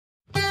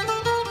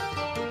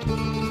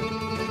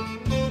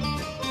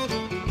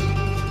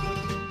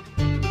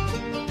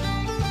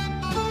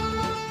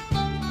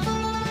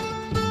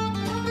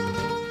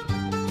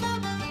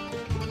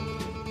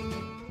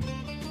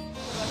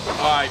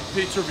All right,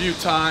 pizza review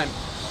time.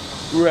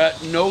 We're at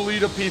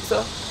Nolita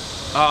Pizza,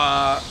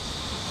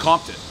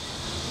 Compton.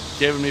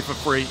 Gave it me for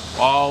free.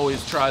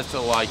 Always tries to,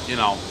 like, you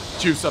know,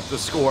 juice up the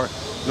score.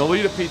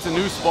 Nolita Pizza,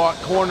 new spot,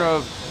 corner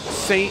of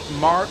St.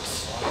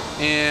 Mark's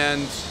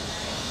and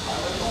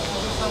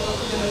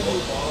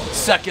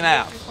 2nd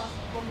Ave.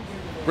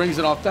 Brings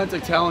an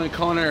authentic Italian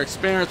culinary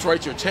experience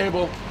right to your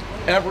table.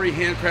 Every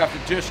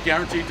handcrafted dish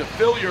guaranteed to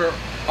fill you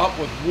up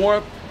with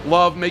warmth,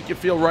 love, make you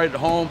feel right at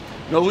home.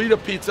 Nolita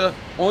Pizza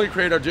only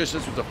create our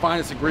dishes with the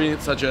finest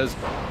ingredients such as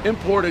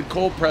imported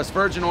cold-pressed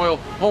virgin oil,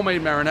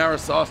 homemade marinara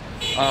sauce,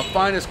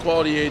 finest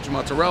quality aged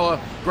mozzarella.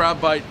 Grab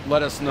bite,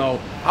 let us know.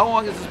 How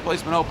long has this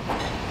place been open?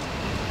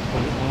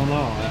 I don't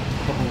know,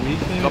 a couple of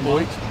weeks maybe? A couple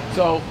weeks.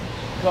 So,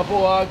 a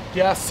couple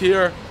guests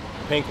here.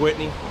 Pink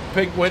Whitney.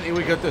 Pink Whitney,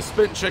 we got the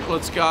Spittin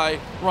Chiclets guy,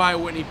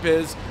 Ryan Whitney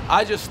Biz.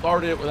 I just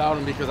started it without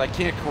him because I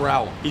can't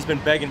corral him. He's been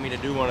begging me to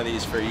do one of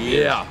these for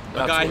years. Yeah.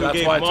 The guy who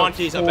gave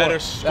Monty's a better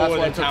score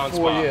than Town Spa.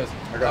 4 years.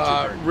 I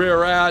got you.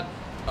 Rear ad,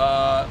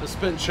 the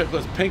Spittin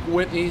Chiclets, Pink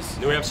Whitney's.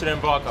 New Amsterdam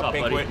vodka,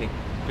 Pink buddy? Whitney.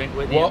 Pink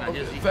Whitney. Well,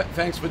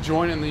 thanks for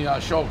joining the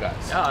show, guys.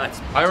 Yeah,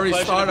 I already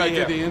pleasure to started, be I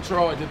did here. the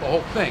intro, I did the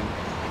whole thing.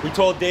 We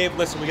told Dave,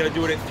 listen, we got to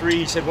do it at 3.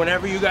 He said,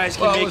 whenever you guys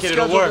can Well, make let's it,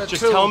 it'll schedule work. it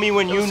Just at 2. tell me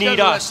when you Let's need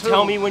schedule it us. at 2.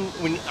 Tell me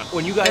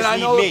when you guys And I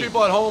need know me. the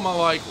people at home are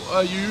like,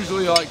 you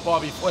usually like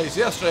Bobby Flays.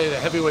 Yesterday, the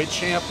heavyweight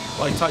champ,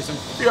 like Tyson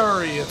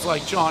Fury, it's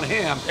like John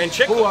Hamm. And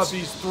Who are Chiclets.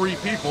 these 3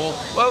 people?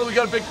 Well, we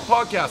got a big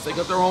podcast. They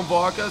got their own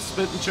vodka,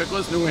 Spittin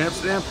Chiclets, New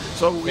Amsterdam.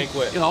 So, we, Pink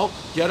Whit. you know,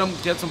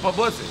 get some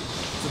publicity.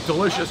 It's a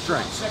delicious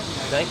drink.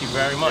 Thank you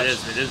very much.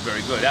 It is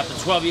very good. After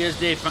 12 years,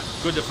 Dave,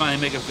 good to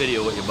finally make a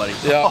video with you, buddy.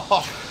 Yeah.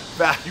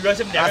 You guys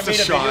have never made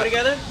a video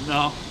together?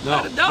 No.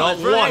 No. No,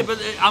 it's really, one.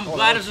 but I'm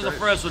glad this is the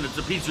first one. It's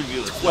a pizza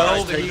review. It's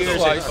 12 take the years.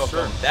 slice.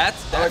 Sure.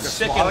 That's I like a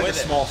sticking small, I like a with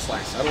it. small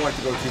slice. I don't like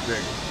to go too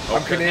big.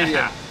 I'm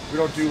Canadian. We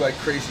don't do like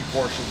crazy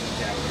portions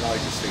in Canada. I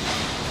like to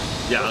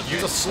stay. Yeah,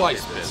 It's a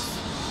slice, Biz.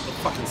 A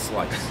fucking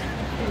slice.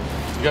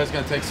 You guys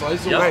gonna take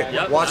slices? Yeah. Wait,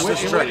 Yep. watch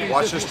Whitney, this trick. Whitney,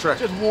 Watch just- this trick.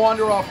 Just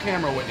wander off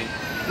camera, Whitney.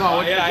 No,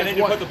 Oh, yeah, I need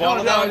to put the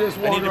bottle down? just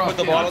I need wander to off put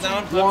the camera. bottle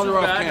down? Wander Not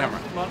too off bad. camera.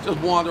 Just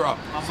wander off.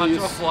 I'm So not you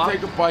too flop.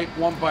 take a bite,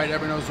 one bite,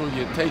 everyone knows when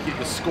you take it,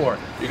 you score.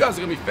 You guys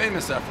are gonna be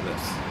famous after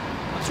this.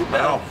 not too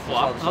bad.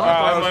 Flop.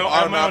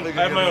 I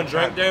have my own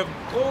drink, Dave.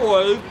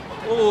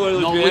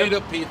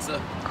 Nolita Pizza.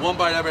 One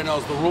bite, everyone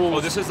knows the rules. Oh,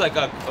 this is like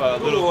a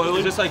little.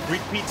 Is this like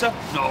Greek pizza?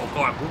 No,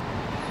 God.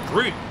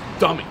 Greek.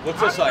 dummy.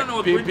 What's I this like? don't know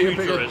what Be- Greek be a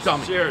pizza bigger is.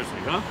 dummy. Seriously,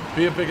 huh?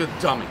 Be a bigger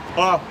dummy.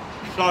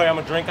 Sorry, I'm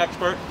a drink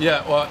expert.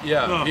 Yeah, well,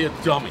 yeah, No. be a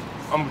dummy.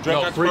 I'm a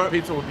drink No, expert. Greek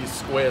pizza would be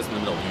squares in the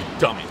middle, you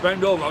dummy.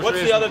 Bend over. I'll What's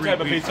show you the some other Greek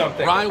type of pizza I'm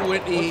thinking? Ryan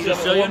Whitney,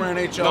 What's the former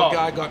NHL No.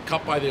 guy, got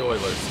cut by the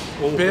Oilers.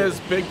 Biz,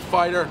 big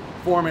fighter,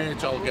 former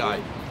NHL guy.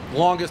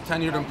 Longest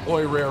tenured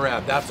employee, rear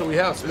ad. That's what we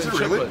have. Is Spittin it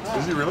really? Chiclets.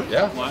 Is he really?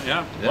 Yeah. Well,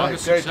 yeah. Yeah.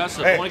 Longest Hey, success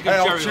of hey, Lincoln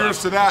I'll Cherry cheers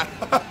left. to that.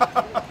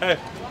 Hey,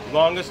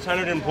 longest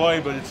tenured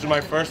employee, but it's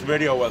my first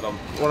video with him.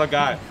 What a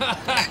guy.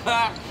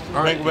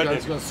 All right, you Whitney.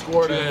 guys gonna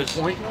score it at Cheers.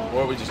 any point,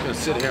 or are we just gonna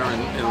sit here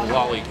and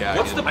lollygag?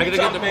 What's the and- I gotta pizza get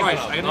the I'm thinking price.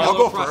 of? I gotta I'll get a go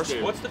little first.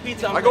 frustrated. What's the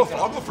pizza I'm I'll go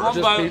thinking of? first.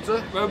 Just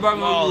pizza? Everybody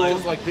No, knows the Just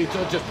rules. like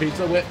pizza, just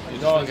pizza with. You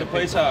just No, wanna it's a get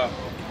place pizza.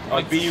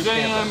 on BU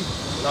Sam,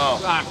 campus. No.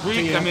 Greek,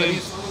 I mean,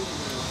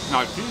 Anthony's. no,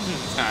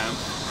 Fusion's time.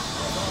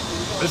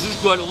 This is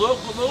good. A little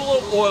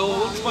oil, a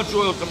little too much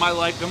oil to my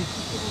liking.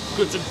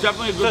 It's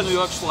definitely a good New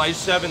York slice.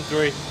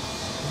 7-3.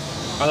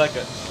 I like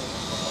it.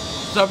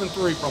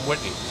 7-3 from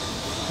Whitney,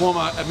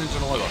 former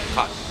Edmonton Oilers.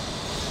 Cut.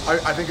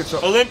 I think it's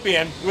a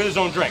Olympian with his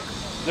own drink.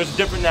 There's a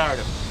different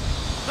narrative.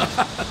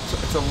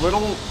 it's a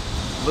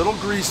little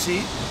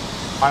greasy.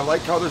 I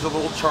like how there's a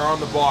little char on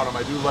the bottom.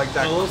 I do like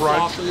that A little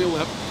crunch. soft on your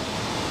lip.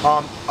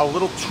 A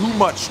little too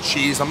much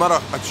cheese. I'm not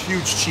a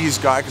huge cheese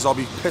guy because I'll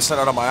be pissing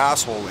out of my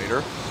asshole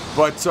later.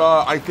 But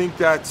I think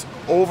that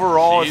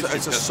overall Cheese, it's a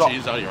you piss soft.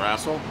 cheese out of your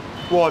asshole.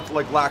 Well, it's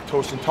like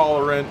lactose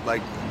intolerant.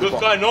 Like This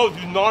guy knows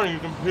he's not, and you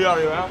can pee out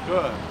of your ass.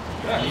 Good.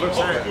 Yeah, looks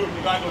oh, good. dude,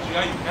 the guy goes,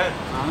 yeah, you can.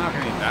 I'm not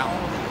gonna eat that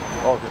one.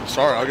 Oh, okay.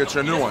 Sorry, I'll get you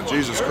a new one.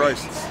 Jesus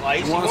Christ.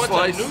 Slice. You want a wants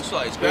slice? a new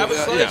slice. Grab a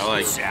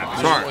slice. Yeah,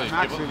 like. Sorry.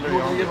 You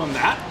want to give him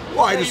that?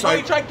 Well, I Hey, you just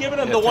already tried giving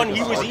him the one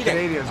he was eating.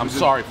 Canadians. I'm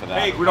sorry for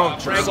that. Hey, We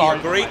don't Frankie, sorry.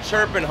 a great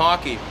chirp in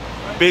hockey.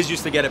 Biz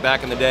used to get it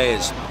back in the day.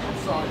 Is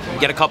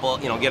get a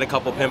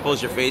couple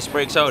pimples, your face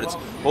breaks out. It's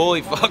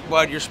holy fuck,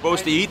 bud. You're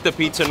supposed to eat the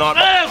pizza, not.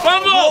 Hey,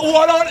 Bungle!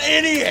 What an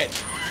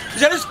idiot! Is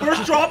that his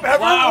first drop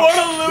ever? Wow.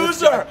 What a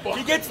loser!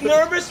 He gets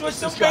nervous with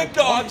some big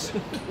dogs.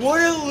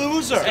 What a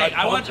loser! Hey,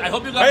 I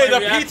hope you got Hey, my the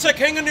reaction. Pizza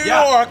King of New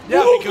Yeah, York.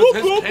 yeah, Woo, because woo,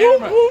 his woo,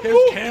 camera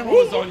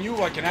woo, was on you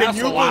like an Can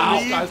you asshole. Wow,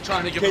 believe? this guy's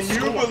trying to give Can a you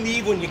score.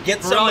 believe when you get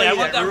Really, somebody I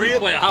want that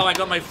really? replay. How I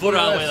got my foot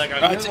out of the way. Like,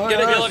 I Look get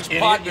at a this, Alex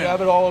idiot. pot. You have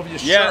it all over your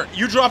Yeah, shirt.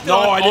 you dropped it No,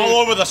 all I didn't.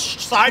 over the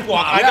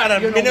sidewalk. I Yeah, got a you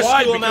know why?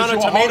 minuscule Because amount you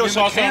of were tomato hogging the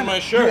sauce on camera. my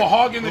shirt. You were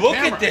hogging the Look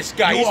camera. at this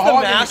guy. You He's were the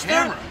hogging the master.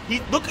 camera.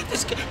 Look at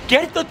this guy.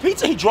 Get the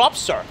pizza he drops,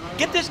 sir.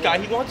 Get this guy.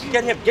 He wants to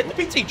get him. Get the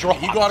pizza he drops.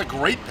 He got a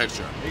great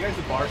picture. Are you guys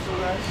the Barstool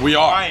guys? We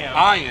are.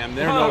 I am.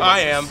 They're no. I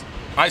am.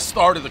 I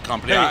started the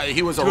company. Hey,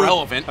 He was dude,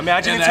 irrelevant.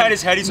 imagine and inside then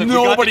his head, he's like, we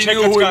got the nobody knew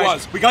Chiclets who he guys.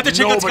 was. We got the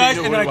Chiclets Nobody guys,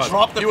 knew and who then he I was.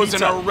 dropped the He was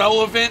pizza. an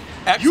irrelevant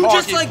You just,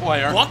 ex-hockey like,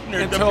 player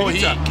Bucknered the until he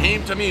pizza.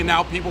 came to me, and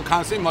now people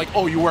kind of seem like,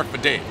 oh, you work for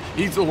Dave.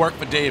 He's the work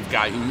for Dave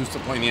guy who used to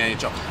play in the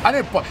NHL. I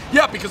didn't.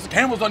 Yeah, because the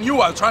camera was on you.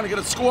 I was trying to get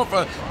a score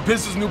for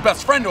Biz's new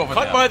best friend over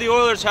Cut there. by the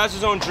Oilers, has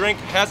his own drink,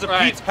 has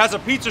a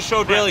pizza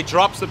show daily,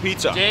 drops the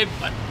pizza. Dave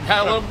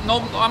had a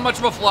little, not much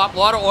of a flop, a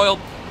lot of oil.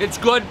 It's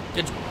good.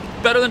 It's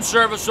better than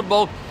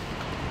serviceable.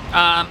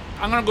 I'm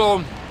gonna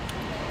go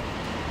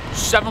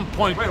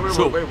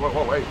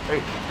 7.2. Wait.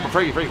 Hey,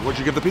 Frankie, what'd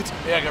you give the pizza?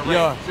 Yeah, I got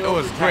Yeah, it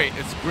was great.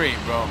 It's great,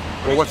 bro.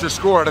 Well, what's your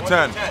score out of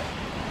 10? Here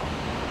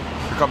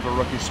comes a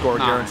rookie score,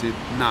 guaranteed.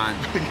 9.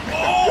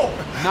 Oh!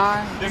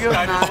 9. This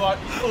guy just thought,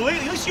 at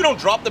least you don't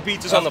drop the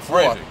pizzas on the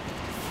floor.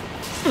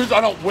 Crazy.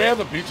 I don't wear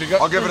the pizza.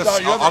 I'll give it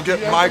I'll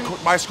get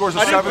my score's a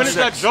 7.6. I didn't finish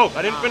that joke.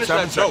 I didn't finish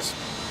that joke.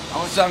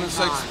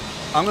 7.6.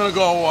 I'm gonna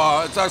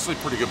go. It's actually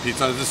pretty good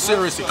pizza. It's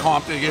seriously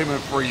comped. They gave it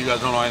free. You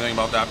guys don't know anything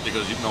about that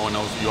because no one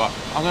knows who you are.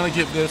 I'm gonna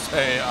give this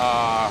a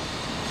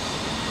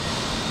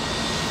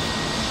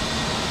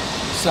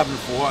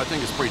 7.4. I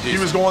think it's pretty decent.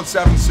 He was going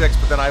 7.6,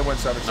 but then I went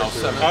 7.6. No,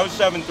 7. I was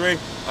 7.3.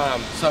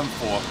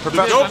 7.4.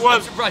 The joke I'm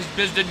was surprised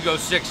Biz didn't go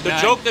 6. the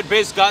joke that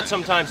Biz got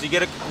sometimes.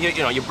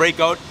 You break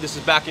out. This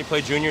is back when you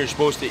play junior. You're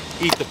supposed to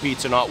eat the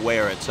pizza, not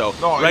wear it. So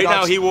No, right now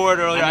that's- he wore it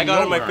earlier. I got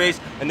it on my you're face,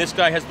 and this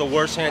guy has the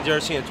worst hands you ever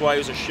seen. That's why he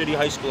was a shitty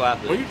high school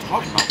athlete. What are you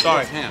talking about?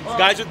 Sorry, Hands.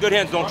 guys with good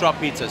hands don't drop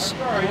pizzas.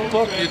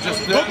 Look, you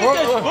just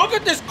Look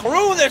at this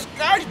crew. This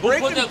guy's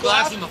breaking Put that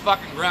glass in the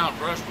fucking ground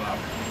first, Bob.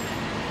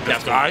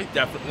 this guy.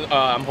 Definitely.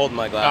 I'm holding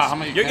my glass. How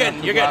many? You're can I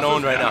have getting two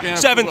owned right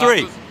glasses? now. Can I have two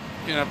 7.3. glasses?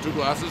 You can have 2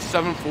 glasses.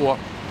 7.4.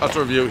 That's a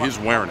review. He's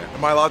wearing it.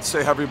 Am I allowed to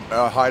say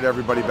hi to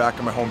everybody back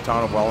in my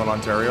hometown of Welland,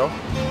 Ontario?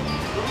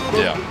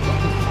 Yeah.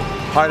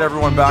 Hi to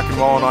everyone back in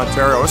Welland,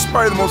 Ontario. This is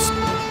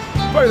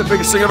probably the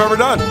biggest thing I've ever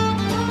done.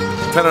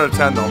 10 out of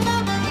 10 though.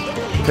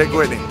 Take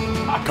Whitney.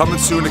 Coming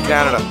soon to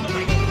Canada.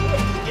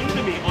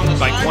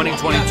 By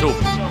 2022.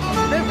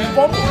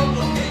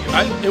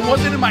 It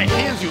wasn't in my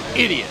hands, you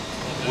idiot.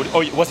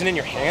 Oh, it wasn't in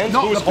your hands? No,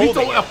 Who was the pizza,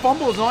 holding a it?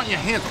 fumble is not in your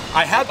hands.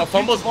 I had the A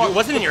fumble pizza box. it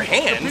wasn't in your The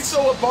hands. pizza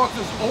box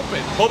is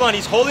open. Hold on,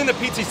 he's holding the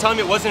pizza. He's telling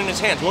me it wasn't in his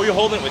hands. What were you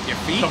holding it with? Your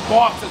feet? The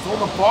box is on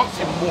the box,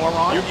 you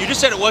moron. You just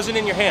said it wasn't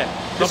in your hand.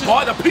 The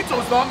pizza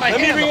was not in my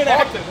Let me hand.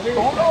 reenact The it.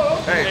 box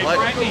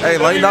is- Hey,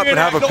 lighten up and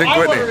have a pink I'm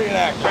Whitney. gonna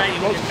reenact.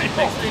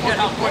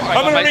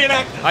 I'm gonna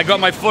reenact. I got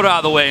my foot out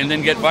of the way and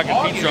then get fucking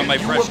pizza on my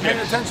You were fresh paying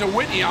kicks. attention to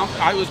Whitney.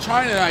 I was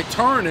trying and I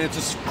turned and it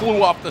just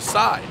flew off the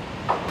side.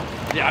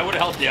 Yeah, I would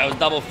have helped you. I was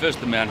double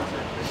fisted, man.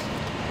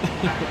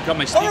 Got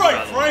my sleeve All right,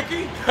 out of the way.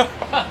 Frankie.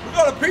 We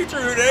got a pizza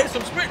today.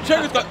 Some Spittin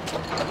Chiclets.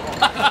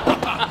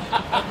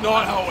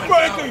 Not how it went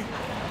down.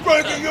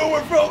 Frankie, you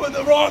were filming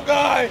the wrong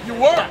guy. You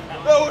were.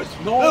 That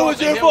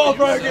was your fault,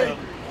 Frankie.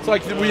 It's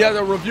like we had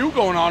a review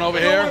going on over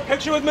You want a here.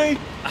 picture with me?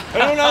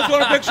 Anyone else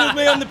want a picture with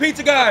me? I'm the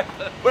pizza guy.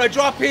 But I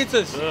drop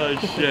pizzas. Oh,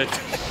 shit.